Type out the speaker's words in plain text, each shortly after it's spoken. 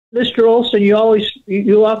Mr. Olsen,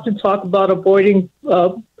 you often talk about avoiding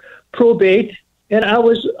probate, and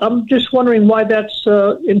I'm just wondering why that's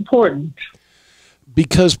important.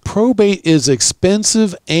 Because probate is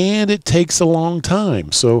expensive and it takes a long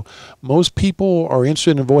time. So most people are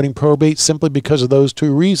interested in avoiding probate simply because of those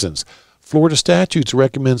two reasons. Florida statutes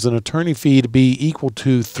recommends an attorney fee to be equal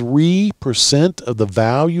to 3% of the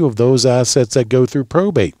value of those assets that go through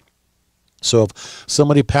probate. So if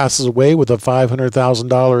somebody passes away with a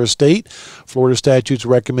 $500,000 estate, Florida statutes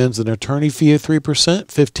recommends an attorney fee of 3%,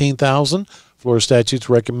 $15,000. Florida statutes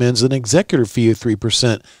recommends an executor fee of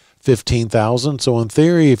 3%, $15,000. So in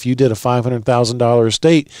theory, if you did a $500,000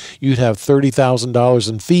 estate, you'd have $30,000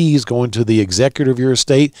 in fees going to the executor of your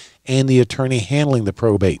estate and the attorney handling the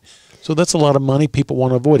probate. So that's a lot of money. People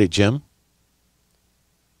want to avoid it, Jim.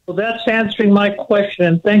 Well, that's answering my question,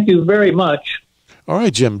 and thank you very much. All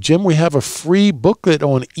right, Jim. Jim, we have a free booklet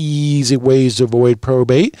on easy ways to avoid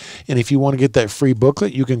probate. And if you want to get that free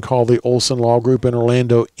booklet, you can call the Olsen Law Group in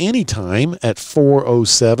Orlando anytime at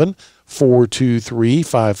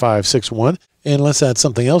 407-423-5561. And let's add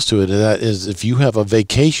something else to it. That is, if you have a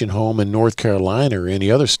vacation home in North Carolina or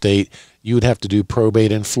any other state, you would have to do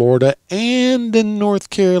probate in Florida and in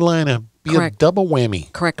North Carolina. Be a double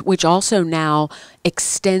whammy. Correct, which also now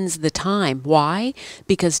extends the time. Why?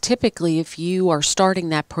 Because typically if you are starting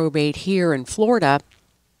that probate here in Florida,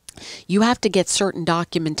 you have to get certain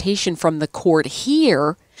documentation from the court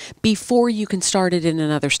here before you can start it in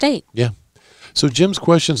another state. Yeah. So Jim's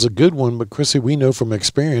question is a good one, but Chrissy, we know from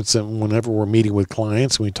experience that whenever we're meeting with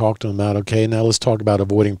clients and we talk to them about, okay, now let's talk about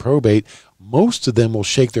avoiding probate, most of them will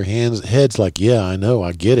shake their heads like, yeah, I know,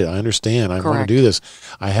 I get it, I understand, I want to do this.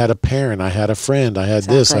 I had a parent, I had a friend, I had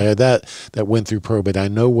this, I had that went through probate. I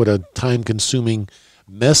know what a time-consuming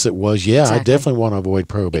mess it was. Yeah, I definitely want to avoid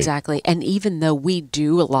probate. Exactly. And even though we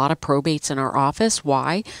do a lot of probates in our office,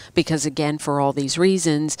 why? Because again, for all these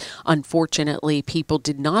reasons, unfortunately, people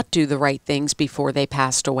did not do the right things before they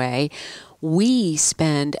passed away. We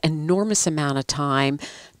spend an enormous amount of time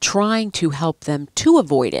trying to help them to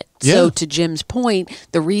avoid it. Yeah. So to Jim's point,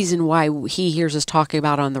 the reason why he hears us talking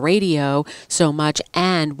about on the radio so much,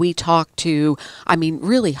 and we talk to, I mean,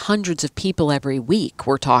 really hundreds of people every week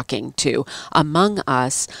we're talking to among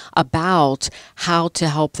us about how to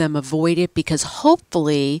help them avoid it, because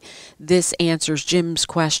hopefully this answers Jim's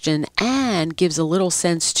question and gives a little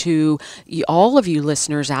sense to all of you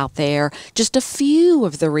listeners out there, just a few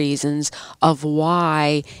of the reasons of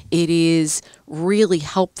why it is really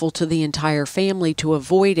helpful to the entire family to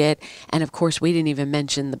avoid it. And of course, we didn't even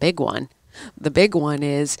mention the big one. The big one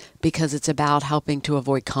is because it's about helping to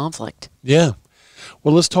avoid conflict. Yeah.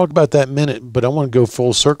 Well, let's talk about that in a minute, but I want to go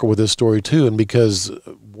full circle with this story too. And because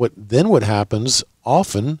what happens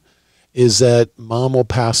often is that mom will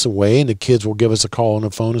pass away and the kids will give us a call on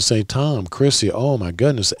the phone and say, Tom, Chrissy, oh my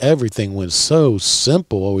goodness, everything went so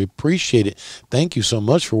simple. Oh, we appreciate it. Thank you so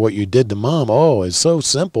much for what you did to mom. Oh, it's so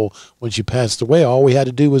simple. When she passed away, all we had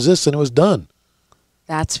to do was this and it was done.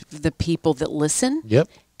 That's the people that listen. Yep.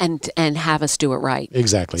 And have us do it right.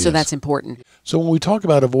 Exactly. So that's important. So when we talk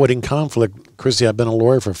about avoiding conflict, Chrissy, I've been a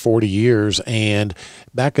lawyer for 40 years, and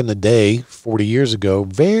back in the day, 40 years ago,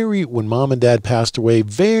 when mom and dad passed away,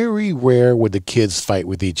 very rare would the kids fight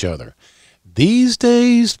with each other. These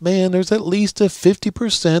days, man, there's at least a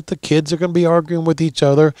 50% the kids are going to be arguing with each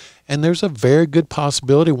other, and there's a very good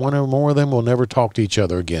possibility one or more of them will never talk to each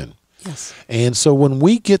other again. Yes. And so when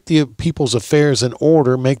we get the people's affairs in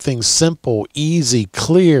order, make things simple, easy,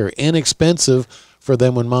 clear, inexpensive for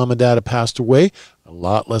them when mom and dad have passed away, a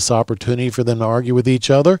lot less opportunity for them to argue with each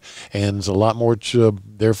other, and it's a lot more,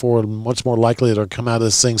 therefore, much more likely they'll come out of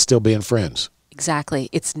this thing still being friends. Exactly.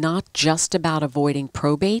 It's not just about avoiding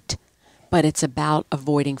probate, but it's about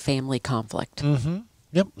avoiding family conflict. Mm-hmm.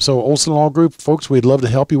 Yep. So Olsen Law Group, folks, we'd love to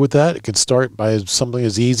help you with that. It could start by something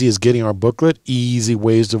as easy as getting our booklet, Easy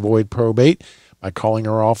Ways to Avoid Probate, by calling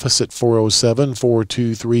our office at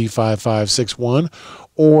 407-423-5561,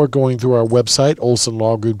 or going through our website,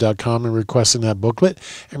 olsenlawgroup.com, and requesting that booklet.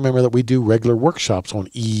 And remember that we do regular workshops on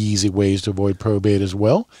easy ways to avoid probate as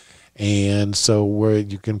well. And so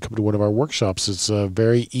you can come to one of our workshops. It's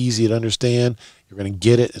very easy to understand. You're going to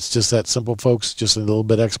get it. It's just that simple, folks. Just a little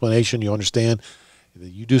bit of explanation. You understand.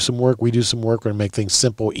 You do some work, we do some work. We're going to make things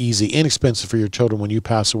simple, easy, inexpensive for your children when you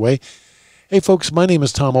pass away. Hey, folks, my name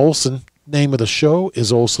is Tom Olsen. Name of the show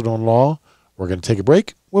is Olsen on Law. We're going to take a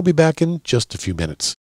break. We'll be back in just a few minutes.